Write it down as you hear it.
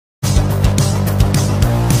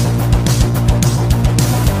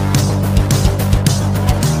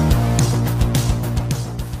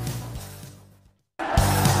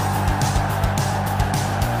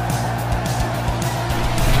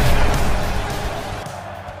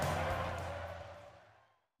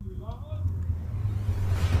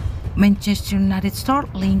Manchester United star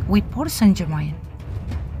linked with Paris Saint-Germain.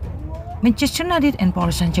 Manchester United and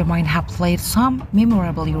Paris Saint-Germain have played some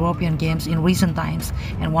memorable European games in recent times,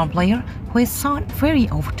 and one player who is seen very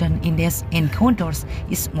often in these encounters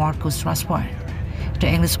is Marcus Rashford. The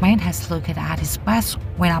Englishman has looked at his best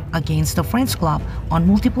when up against the French club on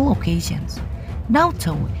multiple occasions. Now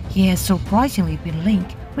though, he has surprisingly been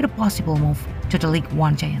linked with a possible move to the Ligue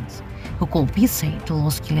 1 giants, who could be said to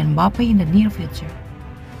lose Kylian Mbappe in the near future.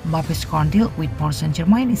 Mbappe's current deal with Paris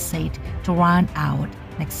Saint-Germain is said to run out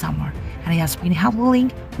next summer, and he has been heavily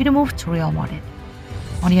linked with a move to Real Madrid.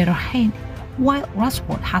 On the other hand, while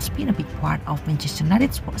Rashford has been a big part of Manchester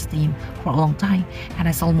United's sports team for a long time and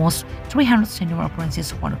has almost 300 senior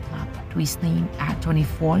appearances for the club to his name at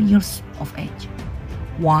 24 years of age,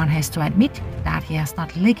 one has to admit that he has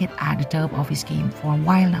not looked at the top of his game for a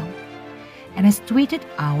while now. And as tweeted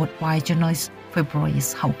out by journalist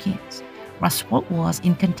Fabrice Hawkins, Rashford was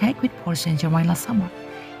in contact with Paris Saint-Germain last summer,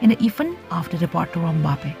 in the event of the departure of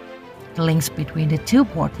Mbappe. The links between the two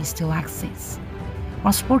parties still exist.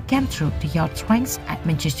 Rashford came through the youth ranks at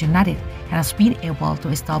Manchester United and has been able to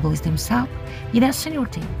establish himself in a senior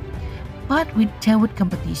team. But with tough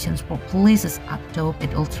competitions for places up top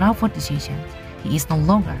at Old Trafford this season, he is no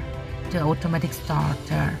longer the automatic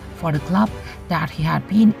starter for the club that he had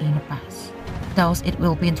been in the past. Thus, it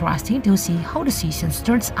will be interesting to see how the season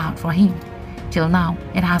turns out for him. Till now,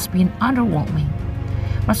 it has been underwhelming.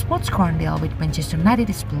 Rashford's current deal with Manchester United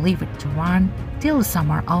is believed to run till the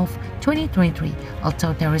summer of 2023,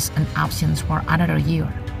 although there is an option for another year.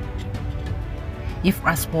 If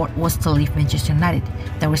Rashford was to leave Manchester United,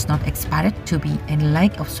 there is not expected to be any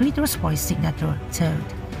lack of suitors for his signature third.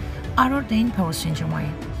 Other than Paris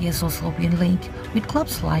Saint-Germain, he has also been linked with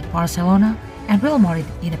clubs like Barcelona and Real Madrid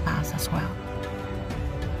in the past as well.